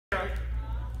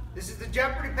This is the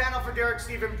Jeopardy panel for Derek,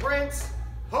 Stephen, Prince.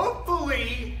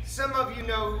 Hopefully, some of you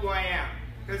know who I am.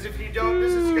 Because if you don't,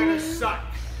 this is going to suck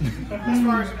as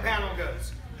far as the panel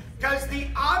goes. Because the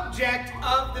object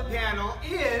of the panel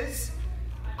is,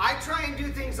 I try and do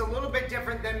things a little bit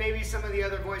different than maybe some of the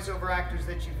other voiceover actors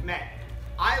that you've met.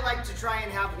 I like to try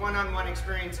and have one-on-one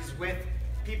experiences with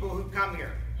people who come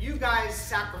here. You guys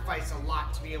sacrifice a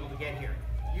lot to be able to get here.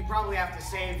 You probably have to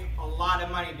save a lot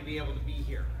of money to be able to be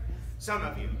here. Some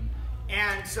of you.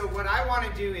 And so what I want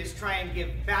to do is try and give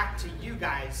back to you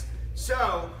guys.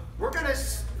 So we're going to,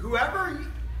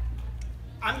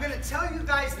 I'm going to tell you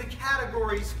guys the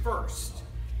categories first.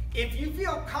 If you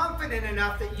feel confident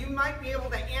enough that you might be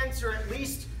able to answer at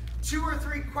least 2 or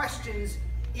 3 questions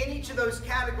in each of those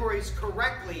categories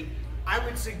correctly, I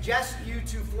would suggest you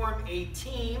to form a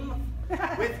team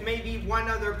with maybe one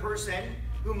other person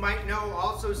who might know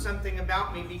also something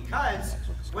about me, because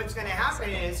what's going to happen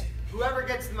is whoever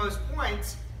gets the most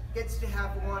points gets to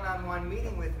have a one-on-one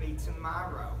meeting with me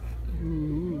tomorrow.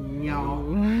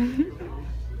 Y'all.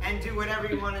 And do whatever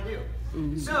you want to do.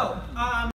 So,